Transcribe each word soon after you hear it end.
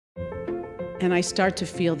and I start to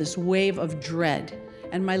feel this wave of dread,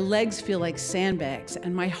 and my legs feel like sandbags,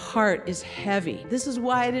 and my heart is heavy. This is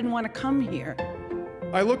why I didn't want to come here.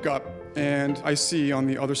 I look up, and I see on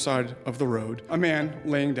the other side of the road a man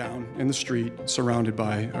laying down in the street, surrounded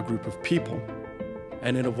by a group of people.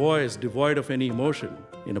 And in a voice devoid of any emotion,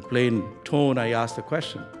 in a plain tone, I asked the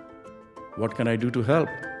question, "What can I do to help?"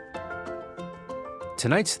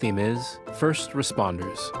 Tonight's theme is First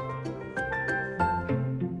Responders.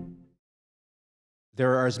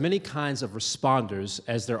 There are as many kinds of responders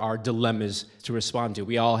as there are dilemmas to respond to.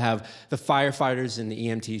 We all have the firefighters and the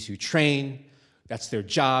EMTs who train. That's their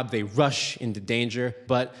job. They rush into danger.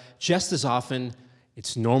 But just as often,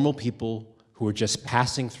 it's normal people who are just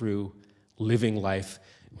passing through, living life,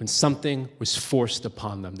 when something was forced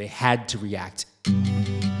upon them. They had to react.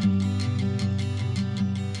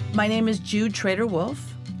 My name is Jude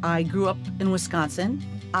Trader-Wolf. I grew up in Wisconsin.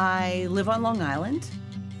 I live on Long Island.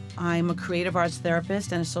 I'm a creative arts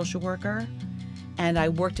therapist and a social worker, and I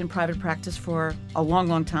worked in private practice for a long,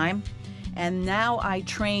 long time. And now I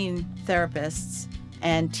train therapists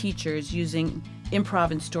and teachers using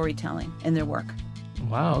improv and storytelling in their work.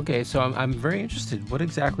 Wow, okay, so I'm very interested. What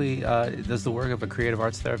exactly does the work of a creative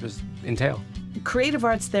arts therapist entail? Creative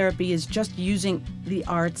arts therapy is just using the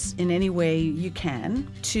arts in any way you can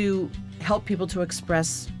to help people to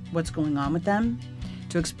express what's going on with them,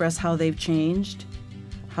 to express how they've changed,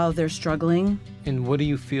 how they're struggling. And what do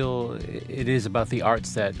you feel it is about the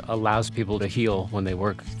arts that allows people to heal when they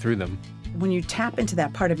work through them? When you tap into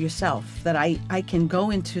that part of yourself, that I can go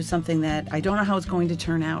into something that I don't know how it's going to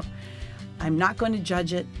turn out. I'm not going to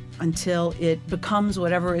judge it until it becomes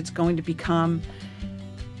whatever it's going to become.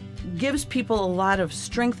 Gives people a lot of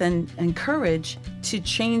strength and courage to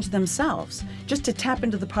change themselves. Just to tap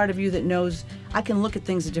into the part of you that knows I can look at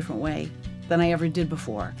things a different way than I ever did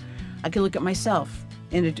before. I can look at myself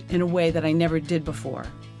in a way that I never did before.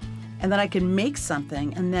 And that I can make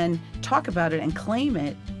something and then talk about it and claim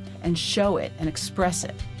it and show it and express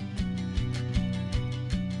it.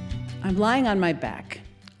 I'm lying on my back,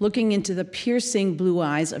 looking into the piercing blue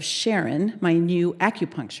eyes of Sharon, my new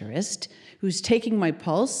acupuncturist, who's taking my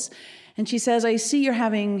pulse. And she says, "I see you're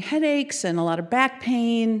having headaches and a lot of back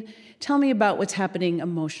pain. Tell me about what's happening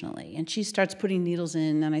emotionally." And she starts putting needles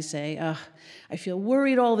in, and I say, I feel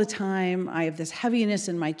worried all the time. I have this heaviness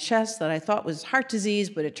in my chest that I thought was heart disease,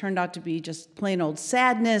 but it turned out to be just plain old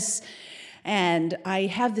sadness. And I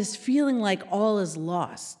have this feeling like all is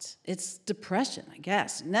lost. It's depression, I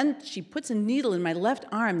guess. And then she puts a needle in my left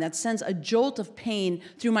arm that sends a jolt of pain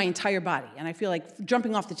through my entire body, and I feel like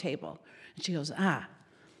jumping off the table. And she goes,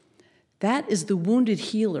 that is the wounded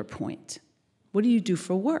healer point. What do you do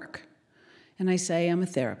for work? And I say, I'm a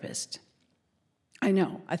therapist. I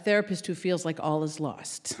know, a therapist who feels like all is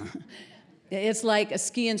lost. It's like a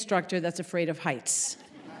ski instructor that's afraid of heights.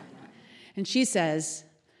 And she says,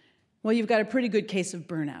 well, you've got a pretty good case of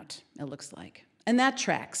burnout, it looks like. And that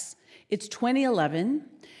tracks. It's 2011,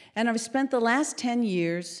 and I've spent the last 10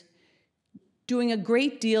 years doing a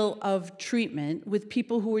great deal of treatment with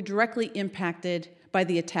people who were directly impacted by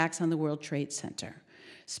the attacks on the World Trade Center.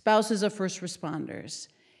 Spouses of first responders,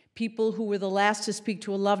 people who were the last to speak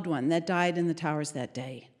to a loved one that died in the towers that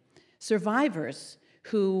day, survivors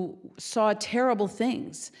who saw terrible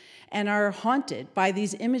things and are haunted by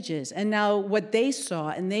these images. And now what they saw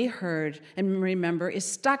and they heard and remember is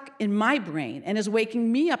stuck in my brain and is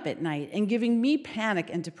waking me up at night and giving me panic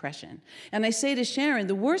and depression. And I say to Sharon,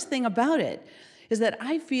 the worst thing about it is that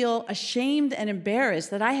I feel ashamed and embarrassed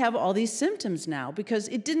that I have all these symptoms now because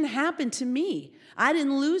it didn't happen to me. I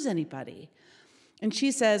didn't lose anybody. And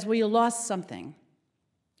she says, well, you lost something.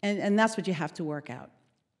 And that's what you have to work out.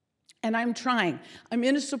 And I'm trying. I'm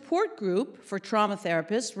in a support group for trauma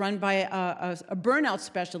therapists run by a burnout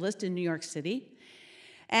specialist in New York City.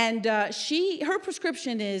 And her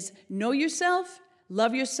prescription is know yourself,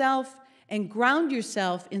 love yourself, and ground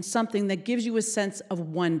yourself in something that gives you a sense of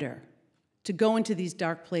wonder to go into these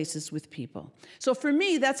dark places with people. So for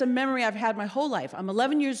me, that's a memory I've had my whole life. I'm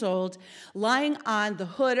 11 years old, lying on the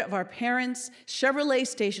hood of our parents' Chevrolet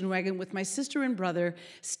station wagon with my sister and brother,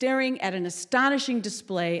 staring at an astonishing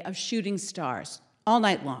display of shooting stars all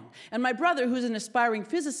night long. And my brother, who's an aspiring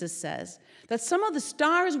physicist, says that some of the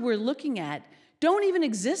stars we're looking at don't even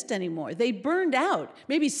exist anymore. They burned out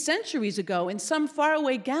maybe centuries ago in some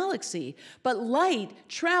faraway galaxy, but light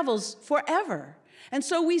travels forever. And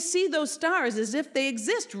so we see those stars as if they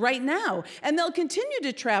exist right now, and they'll continue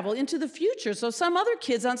to travel into the future. So some other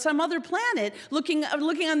kids on some other planet looking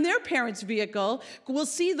on their parents' vehicle will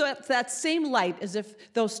see that same light as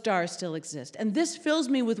if those stars still exist. And this fills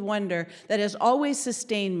me with wonder that has always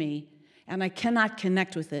sustained me, and I cannot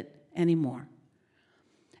connect with it anymore.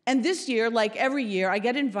 And this year, like every year, I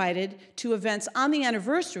get invited to events on the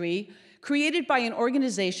anniversary created by an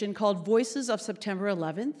organization called Voices of September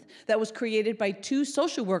 11th that was created by two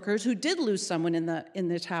social workers who did lose someone in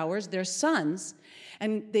the towers, their sons.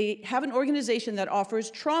 And they have an organization that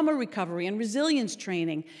offers trauma recovery and resilience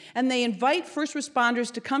training. And they invite first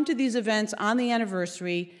responders to come to these events on the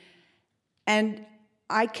anniversary. And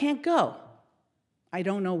I can't go. I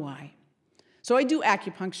don't know why. So I do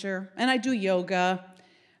acupuncture and I do yoga.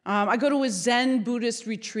 I go to a Zen Buddhist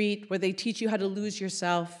retreat where they teach you how to lose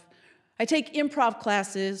yourself. I take improv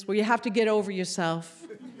classes where you have to get over yourself.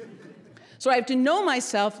 So I have to know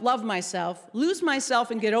myself, love myself, lose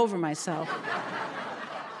myself, and get over myself.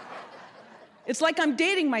 It's like I'm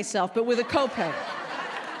dating myself, but with a copay.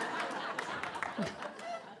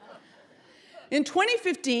 In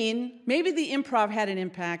 2015, maybe the improv had an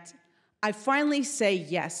impact. I finally say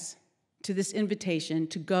yes to this invitation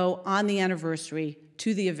to go on the anniversary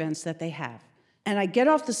to the events that they have. And I get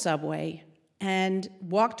off the subway and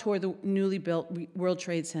walk toward the newly built World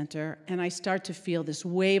Trade Center, and I start to feel this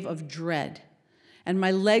wave of dread. And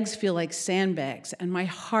my legs feel like sandbags, and my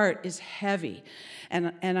heart is heavy,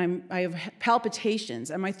 and I have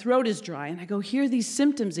palpitations, and my throat is dry, and I go, here are these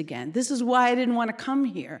symptoms again. This is why I didn't want to come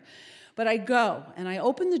here. But I go, and I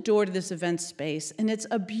open the door to this event space, and it's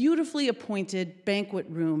a beautifully appointed banquet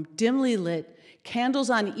room, dimly lit, candles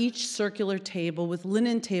on each circular table with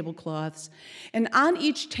linen tablecloths. And on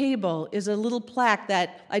each table is a little plaque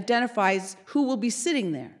that identifies who will be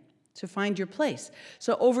sitting there to find your place.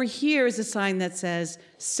 So over here is a sign that says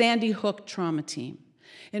Sandy Hook Trauma Team.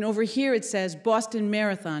 And over here it says Boston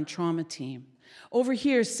Marathon Trauma Team. Over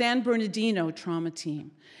here, San Bernardino Trauma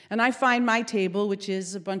Team. And I find my table, which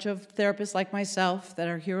is a bunch of therapists like myself that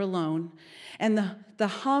are here alone. And the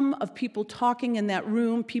hum of people talking in that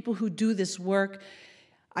room, people who do this work,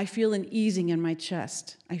 I feel an easing in my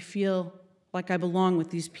chest. I feel like I belong with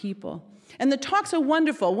these people. And the talks are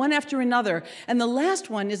wonderful, one after another. And the last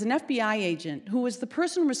one is an FBI agent who was the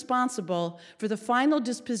person responsible for the final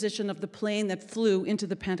disposition of the plane that flew into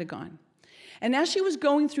the Pentagon. And as she was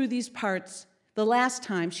going through these parts, the last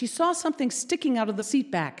time, she saw something sticking out of the seat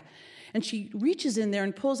back. And she reaches in there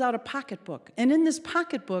and pulls out a pocketbook. And in this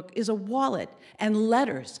pocketbook is a wallet and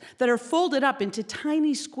letters that are folded up into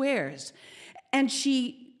tiny squares. And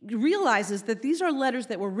she realizes that these are letters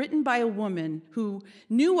that were written by a woman who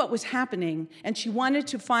knew what was happening, and she wanted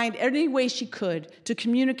to find any way she could to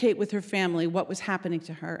communicate with her family what was happening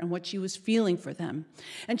to her and what she was feeling for them.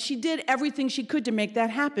 And she did everything she could to make that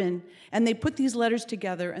happen, and they put these letters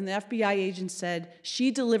together, and the FBI agent said she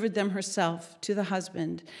delivered them herself to the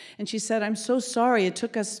husband. And she said, "I'm so sorry it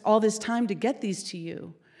took us all this time to get these to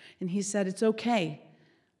you." And he said, "It's okay.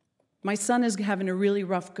 My son is having a really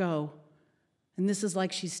rough go. And this is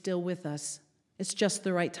like she's still with us. It's just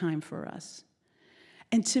the right time for us."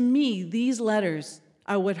 And to me, these letters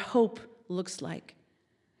are what hope looks like,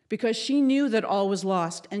 because she knew that all was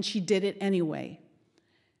lost, and she did it anyway.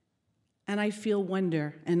 And I feel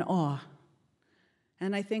wonder and awe.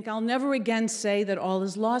 And I think I'll never again say that all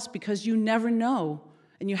is lost, because you never know,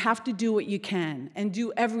 and you have to do what you can and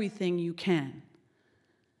do everything you can.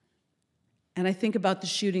 And I think about the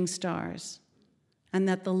shooting stars and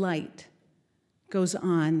that the light goes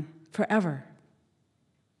on forever.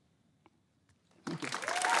 Thank you.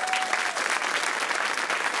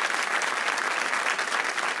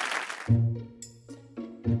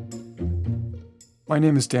 My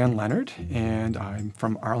name is Dan Leonard, and I'm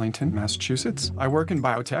from Arlington, Massachusetts. I work in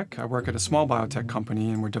biotech. I work at a small biotech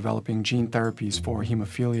company, and we're developing gene therapies for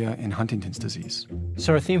hemophilia and Huntington's disease.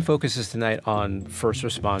 So our theme focuses tonight on first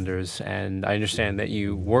responders, and I understand that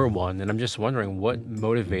you were one, and I'm just wondering what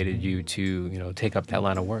motivated you to, take up that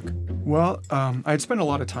line of work? Well, I'd spent a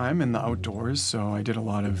lot of time in the outdoors, so I did a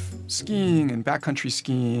lot of skiing and backcountry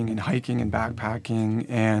skiing and hiking and backpacking,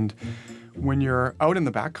 and when you're out in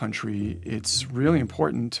the backcountry, it's really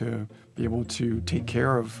important to be able to take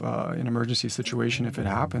care of an emergency situation if it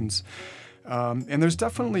happens. And there's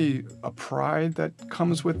definitely a pride that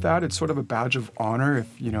comes with that. It's sort of a badge of honor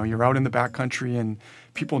if you're out in the backcountry and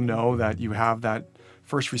people know that you have that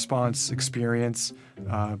first response experience.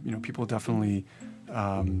 People definitely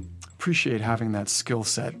appreciate having that skill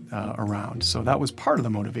set around. So that was part of the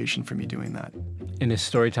motivation for me doing that. And is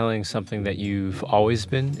storytelling something that you've always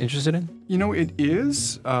been interested in? It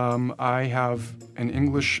is. I have an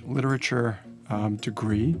English literature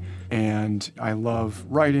degree, and I love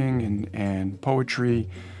writing and poetry.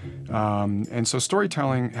 And so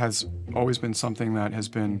storytelling has always been something that has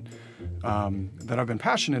been, that I've been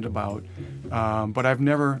passionate about, but I've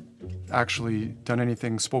never actually done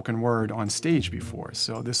anything spoken word on stage before,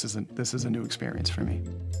 so this is a new experience for me.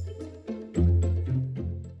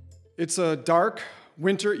 It's a dark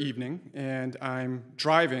winter evening, and I'm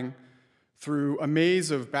driving through a maze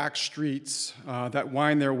of back streets that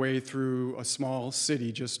wind their way through a small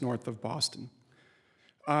city just north of Boston.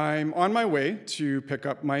 I'm on my way to pick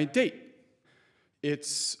up my date.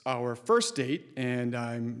 It's our first date, and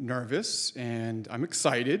I'm nervous, and I'm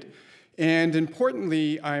excited, and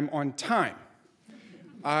importantly, I'm on time.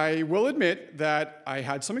 I will admit that I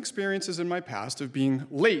had some experiences in my past of being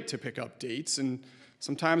late to pick up dates, and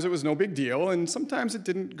sometimes it was no big deal, and sometimes it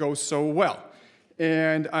didn't go so well.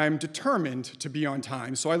 And I'm determined to be on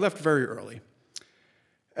time, so I left very early.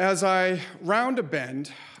 As I round a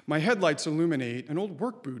bend, my headlights illuminate an old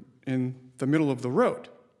work boot in the middle of the road.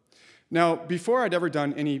 Now, before I'd ever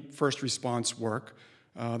done any first response work,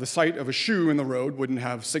 the sight of a shoe in the road wouldn't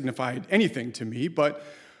have signified anything to me, but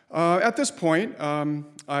at this point,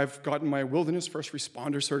 I've gotten my wilderness first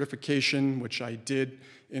responder certification, which I did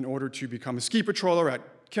in order to become a ski patroller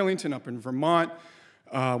at Killington up in Vermont,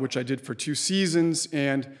 which I did for 2 seasons.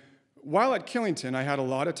 And while at Killington, I had a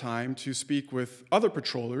lot of time to speak with other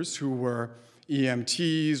patrollers who were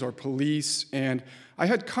EMTs or police, and I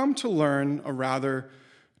had come to learn a rather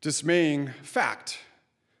dismaying fact,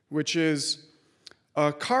 which is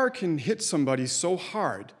a car can hit somebody so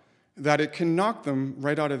hard that it can knock them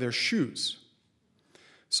right out of their shoes.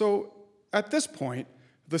 So at this point,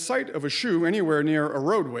 the sight of a shoe anywhere near a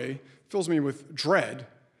roadway fills me with dread,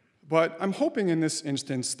 but I'm hoping in this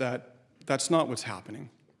instance that that's not what's happening.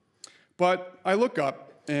 But I look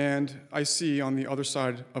up and I see on the other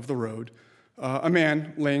side of the road a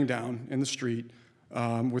man laying down in the street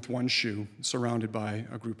with one shoe, surrounded by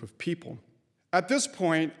a group of people. At this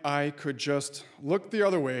point, I could just look the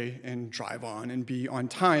other way and drive on and be on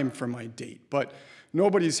time for my date, but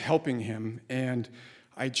nobody's helping him, and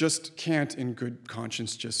I just can't in good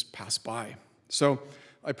conscience just pass by. So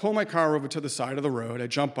I pull my car over to the side of the road, I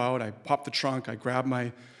jump out, I pop the trunk, I grab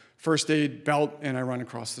my first aid belt, and I run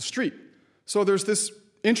across the street. So there's this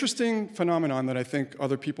interesting phenomenon that I think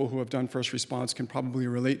other people who have done first response can probably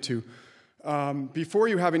relate to. Before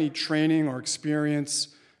you have any training or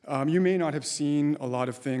experience, you may not have seen a lot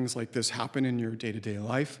of things like this happen in your day-to-day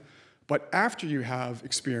life, but after you have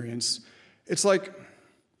experience, it's like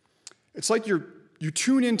you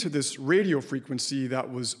tune into this radio frequency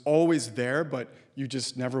that was always there, but you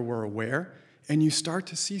just never were aware, and you start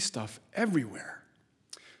to see stuff everywhere.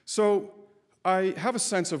 So I have a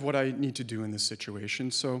sense of what I need to do in this situation,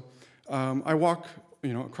 so I walk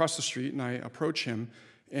across the street and I approach him,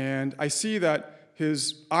 and I see that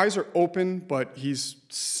his eyes are open, but he's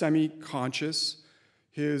semi-conscious.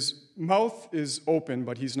 His mouth is open,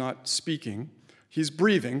 but he's not speaking. He's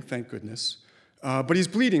breathing, thank goodness, but he's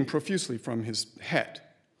bleeding profusely from his head.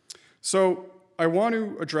 So I want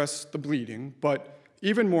to address the bleeding, but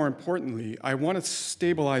even more importantly, I want to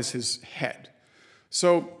stabilize his head.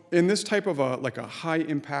 So in this type of a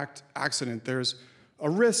high-impact accident, there's a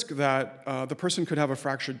risk that the person could have a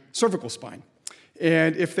fractured cervical spine.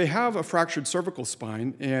 And if they have a fractured cervical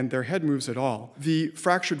spine and their head moves at all, the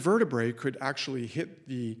fractured vertebrae could actually hit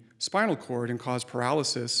the spinal cord and cause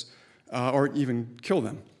paralysis or even kill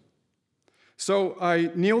them. So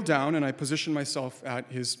I kneel down and I position myself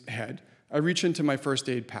at his head. I reach into my first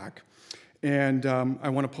aid pack and I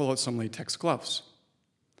want to pull out some latex gloves.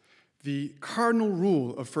 The cardinal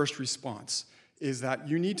rule of first response is that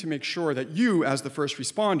you need to make sure that you, as the first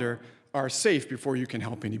responder, are safe before you can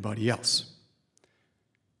help anybody else.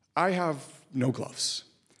 I have no gloves.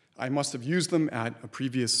 I must have used them at a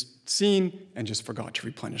previous scene and just forgot to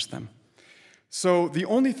replenish them. So the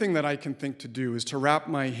only thing that I can think to do is to wrap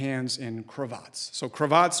my hands in cravats. So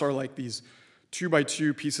cravats are like these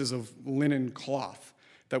 2x2 pieces of linen cloth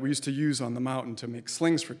that we used to use on the mountain to make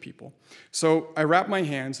slings for people. So I wrap my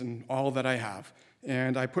hands in all that I have,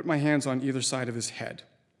 and I put my hands on either side of his head.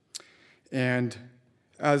 And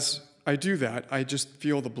as I do that, I just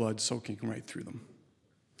feel the blood soaking right through them.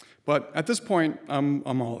 But at this point,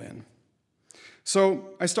 I'm all in.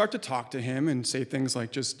 So I start to talk to him and say things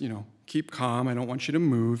like, just, keep calm, I don't want you to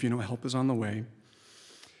move, help is on the way.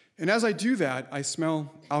 And as I do that, I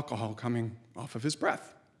smell alcohol coming off of his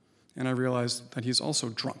breath. And I realize that he's also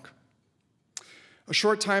drunk. A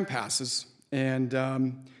short time passes, and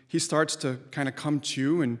he starts to kind of come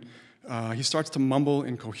to, and he starts to mumble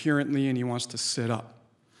incoherently, and he wants to sit up.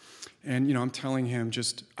 And, I'm telling him,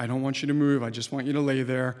 I don't want you to move, I just want you to lay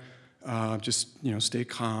there, stay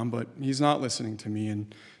calm, but he's not listening to me,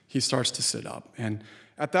 and he starts to sit up. And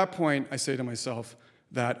at that point, I say to myself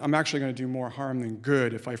that I'm actually going to do more harm than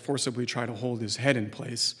good if I forcibly try to hold his head in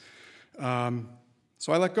place.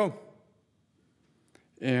 So I let go.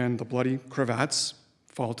 And the bloody cravats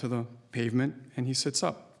fall to the pavement, and he sits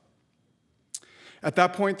up. At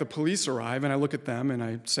that point, the police arrive, and I look at them, and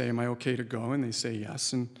I say, am I okay to go? And they say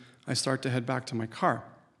yes, and I start to head back to my car.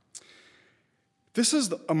 This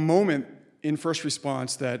is a moment in first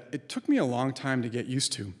response that it took me a long time to get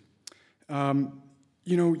used to. In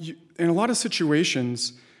a lot of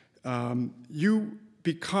situations, you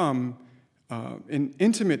become an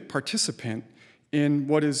intimate participant in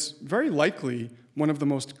what is very likely one of the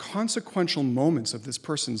most consequential moments of this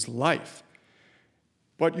person's life.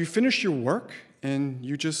 But you finish your work and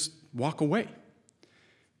you just walk away.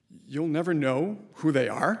 You'll never know who they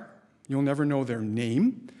are. You'll never know their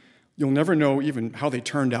name. You'll never know even how they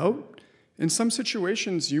turned out. In some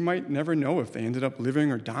situations, you might never know if they ended up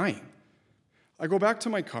living or dying. I go back to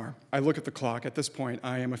my car. I look at the clock. At this point,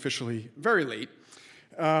 I am officially very late.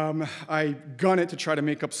 I gun it to try to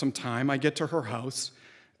make up some time. I get to her house.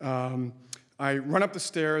 I run up the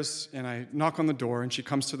stairs, and I knock on the door, and she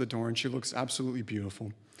comes to the door, and she looks absolutely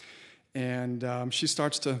beautiful. And she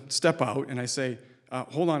starts to step out, and I say,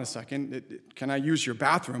 hold on a second. Can I use your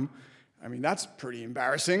bathroom? I mean, that's pretty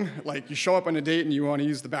embarrassing. Like, you show up on a date, and you want to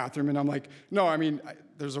use the bathroom, and I'm like, no, I mean,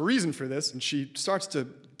 there's a reason for this. And she starts to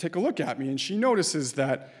take a look at me, and she notices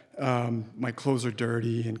that my clothes are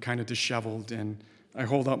dirty and kind of disheveled, and I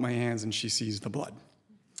hold out my hands, and she sees the blood.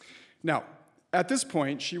 Now, at this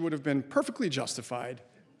point, she would have been perfectly justified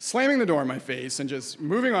slamming the door in my face and just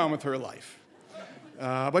moving on with her life.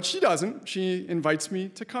 But she doesn't. She invites me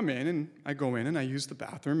to come in, and I go in, and I use the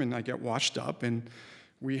bathroom, and I get washed up, and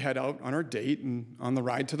we head out on our date. And on the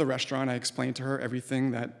ride to the restaurant, I explain to her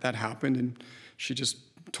everything that happened, and she just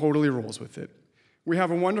totally rolls with it. We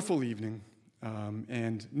have a wonderful evening,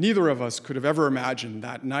 and neither of us could have ever imagined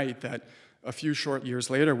that night that a few short years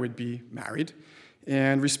later we'd be married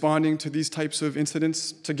and responding to these types of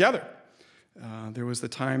incidents together. There was the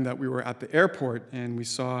time that we were at the airport, and we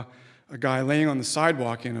saw a guy laying on the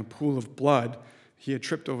sidewalk in a pool of blood. He had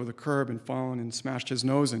tripped over the curb and fallen and smashed his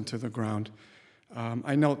nose into the ground.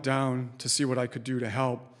 I knelt down to see what I could do to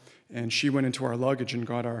help, and she went into our luggage and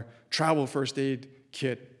got our travel first aid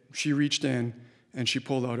kit. She reached in, and she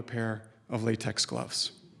pulled out a pair of latex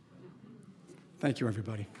gloves. Thank you,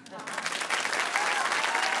 everybody.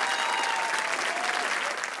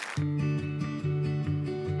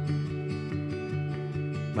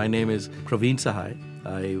 My name is Praveen Sahai.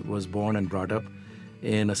 I was born and brought up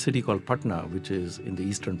in a city called Patna, which is in the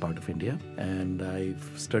eastern part of India. And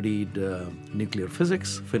I've studied nuclear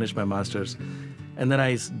physics, finished my master's, and then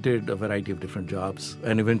I did a variety of different jobs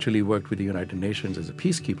and eventually worked with the United Nations as a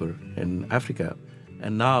peacekeeper in Africa.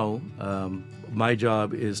 And now my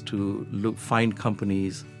job is to find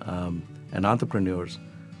companies and entrepreneurs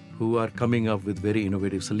who are coming up with very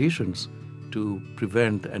innovative solutions to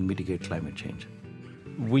prevent and mitigate climate change.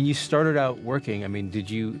 When you started out working, I mean, did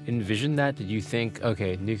you envision that? Did you think,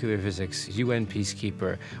 okay, nuclear physics, UN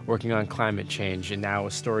peacekeeper, working on climate change, and now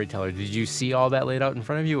a storyteller, did you see all that laid out in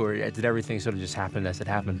front of you, or did everything sort of just happen as it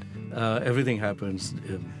happened? Everything happens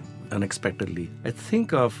unexpectedly. I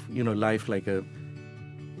think of, life like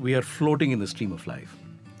we are floating in the stream of life.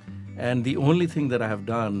 And the only thing that I have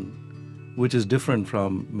done, which is different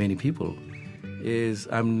from many people, is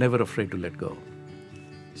I'm never afraid to let go.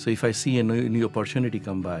 So if I see a new opportunity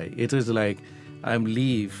come by, it is like I'm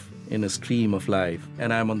leaf in a stream of life,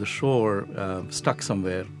 and I'm on the shore, stuck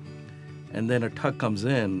somewhere, and then a tug comes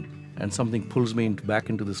in, and something pulls me back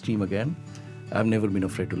into the stream again. I've never been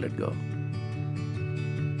afraid to let go.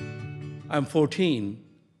 I'm 14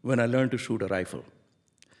 when I learned to shoot a rifle.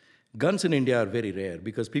 Guns in India are very rare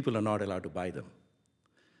because people are not allowed to buy them.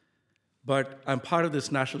 But I'm part of this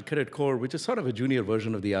National Cadet Corps, which is sort of a junior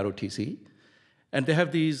version of the ROTC. And they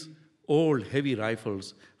have these old, heavy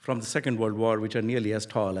rifles from the Second World War, which are nearly as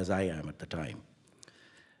tall as I am at the time.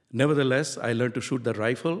 Nevertheless, I learned to shoot the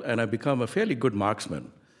rifle, and I become a fairly good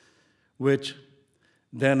marksman, which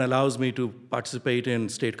then allows me to participate in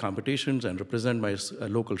state competitions and represent my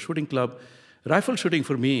local shooting club. Rifle shooting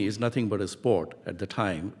for me is nothing but a sport at the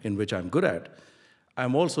time, in which I'm good at.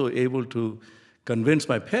 I'm also able to convince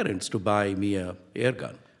my parents to buy me an air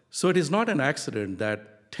gun. So it is not an accident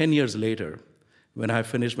that 10 years later, when I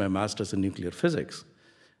finished my master's in nuclear physics,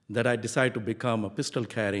 that I decided to become a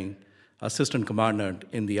pistol-carrying assistant commandant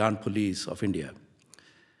in the armed police of India.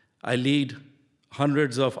 I lead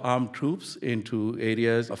hundreds of armed troops into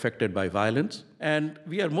areas affected by violence, and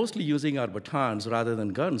we are mostly using our batons rather than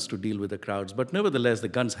guns to deal with the crowds, but nevertheless, the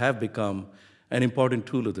guns have become an important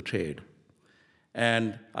tool of the trade.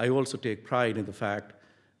 And I also take pride in the fact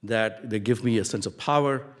that they give me a sense of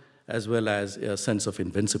power as well as a sense of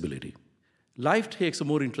invincibility. Life takes a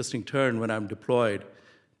more interesting turn when I'm deployed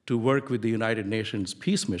to work with the United Nations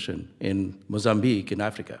Peace Mission in Mozambique in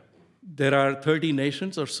Africa. There are 30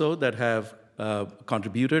 nations or so that have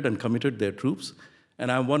contributed and committed their troops,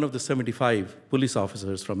 and I'm one of the 75 police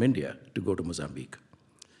officers from India to go to Mozambique.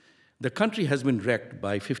 The country has been wrecked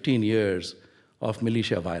by 15 years of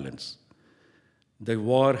militia violence. The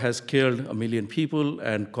war has killed 1 million people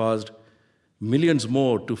and caused millions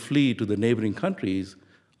more to flee to the neighboring countries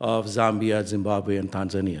of Zambia, Zimbabwe, and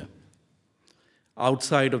Tanzania.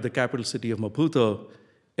 Outside of the capital city of Maputo,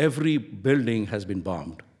 every building has been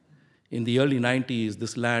bombed. In the early 90s,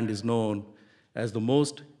 this land is known as the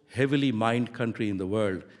most heavily mined country in the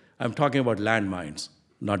world. I'm talking about landmines,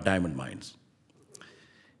 not diamond mines.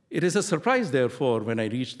 It is a surprise, therefore, when I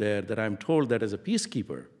reach there that I'm told that as a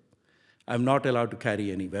peacekeeper, I'm not allowed to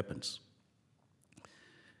carry any weapons.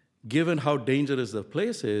 Given how dangerous the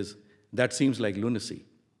place is, that seems like lunacy.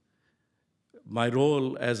 My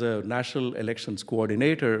role as a national elections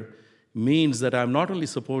coordinator means that I'm not only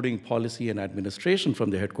supporting policy and administration from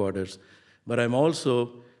the headquarters, but I'm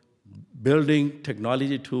also building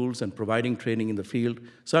technology tools and providing training in the field,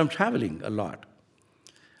 so I'm traveling a lot.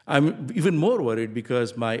 I'm even more worried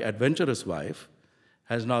because my adventurous wife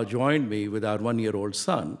has now joined me with our 1-year-old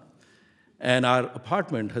son, and our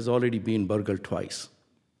apartment has already been burgled twice.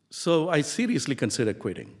 So I seriously consider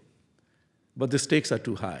quitting, but the stakes are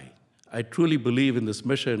too high. I truly believe in this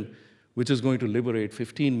mission, which is going to liberate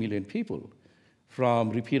 15 million people from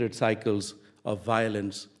repeated cycles of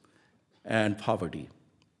violence and poverty.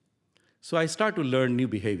 So I start to learn new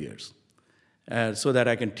behaviors, so that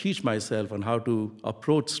I can teach myself on how to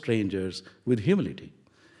approach strangers with humility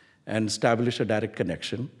and establish a direct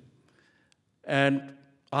connection and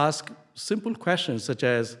ask simple questions such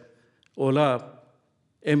as, "Hola,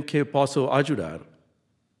 MK posso ajudar?"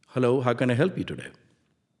 Hello, how can I help you today?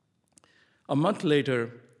 A month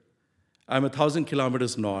later, I'm 1,000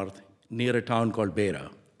 kilometers north near a town called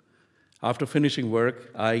Beira. After finishing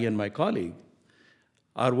work, I and my colleague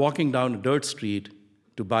are walking down a dirt street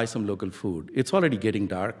to buy some local food. It's already getting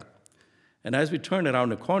dark, and as we turn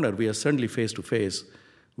around a corner, we are suddenly face to face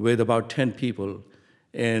with about 10 people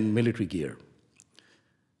in military gear.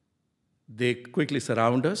 They quickly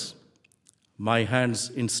surround us. My hands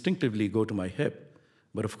instinctively go to my hip,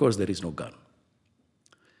 but of course there is no gun.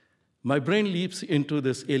 My brain leaps into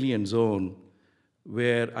this alien zone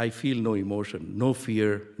where I feel no emotion, no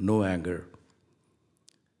fear, no anger.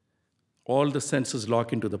 All the senses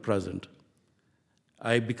lock into the present.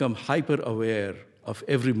 I become hyper-aware of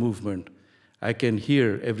every movement. I can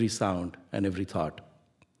hear every sound and every thought.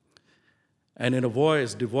 And in a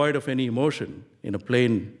voice devoid of any emotion, in a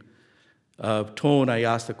plain tone, I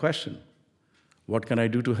ask the question, "What can I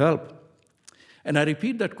do to help?" And I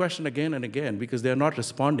repeat that question again and again because they're not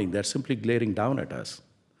responding. They're simply glaring down at us.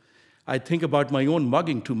 I think about my own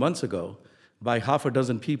mugging 2 months ago by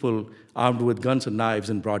 6 people armed with guns and knives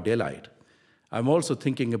in broad daylight. I'm also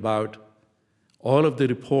thinking about all of the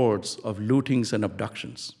reports of lootings and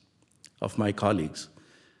abductions of my colleagues.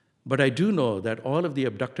 But I do know that all of the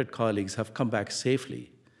abducted colleagues have come back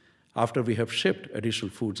safely after we have shipped additional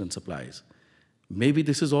foods and supplies. Maybe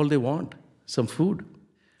this is all they want, some food.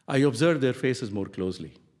 I observe their faces more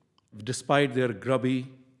closely. Despite their grubby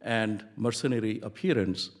and mercenary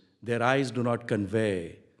appearance, their eyes do not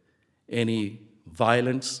convey any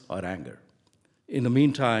violence or anger. In the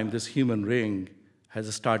meantime, this human ring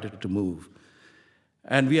has started to move.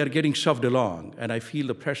 And we are getting shoved along, and I feel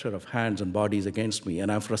the pressure of hands and bodies against me,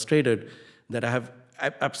 and I'm frustrated that I have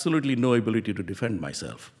absolutely no ability to defend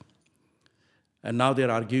myself. And now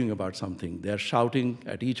they're arguing about something. They're shouting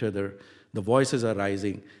at each other. The voices are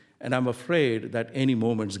rising, and I'm afraid that any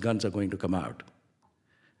moment guns are going to come out.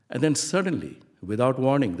 And then suddenly, without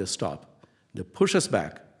warning, they stop. They push us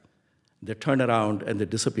back. They turn around, and they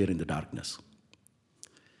disappear in the darkness.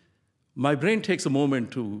 My brain takes a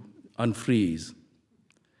moment to unfreeze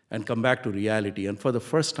and come back to reality, and for the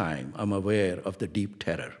first time, I'm aware of the deep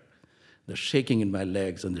terror, the shaking in my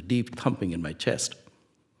legs and the deep thumping in my chest.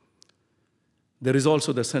 There is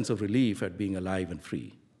also the sense of relief at being alive and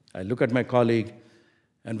free. I look at my colleague,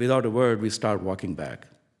 and without a word, we start walking back.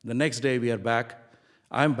 The next day, we are back.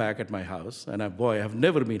 I'm back at my house, and boy, I've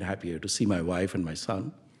never been happier to see my wife and my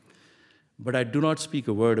son. But I do not speak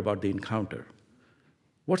a word about the encounter.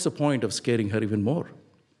 What's the point of scaring her even more?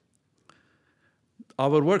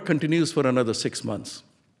 Our work continues for another 6 months.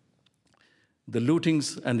 The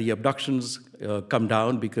lootings and the abductions come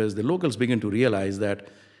down because the locals begin to realize that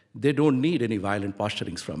they don't need any violent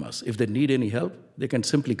posturings from us. If they need any help, they can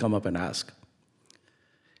simply come up and ask.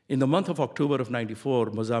 In the month of October of '94,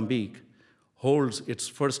 Mozambique holds its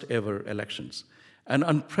first ever elections. An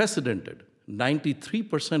unprecedented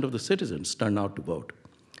 93% of the citizens turn out to vote.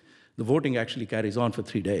 The voting actually carries on for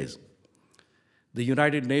 3 days. The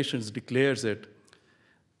United Nations declares it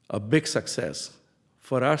a big success.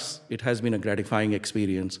 For us, it has been a gratifying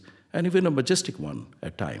experience and even a majestic one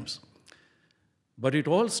at times. But it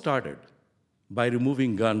all started by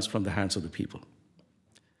removing guns from the hands of the people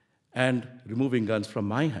and removing guns from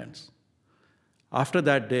my hands. After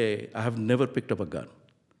that day, I have never picked up a gun,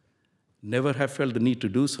 never have felt the need to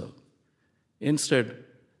do so. Instead,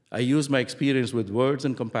 I use my experience with words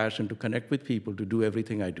and compassion to connect with people to do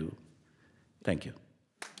everything I do. Thank you.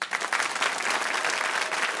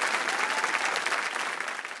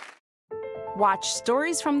 Watch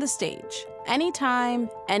Stories from the Stage anytime,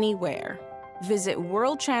 anywhere. Visit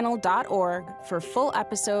worldchannel.org for full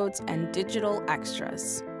episodes and digital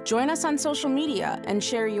extras. Join us on social media and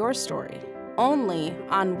share your story, only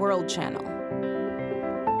on World Channel.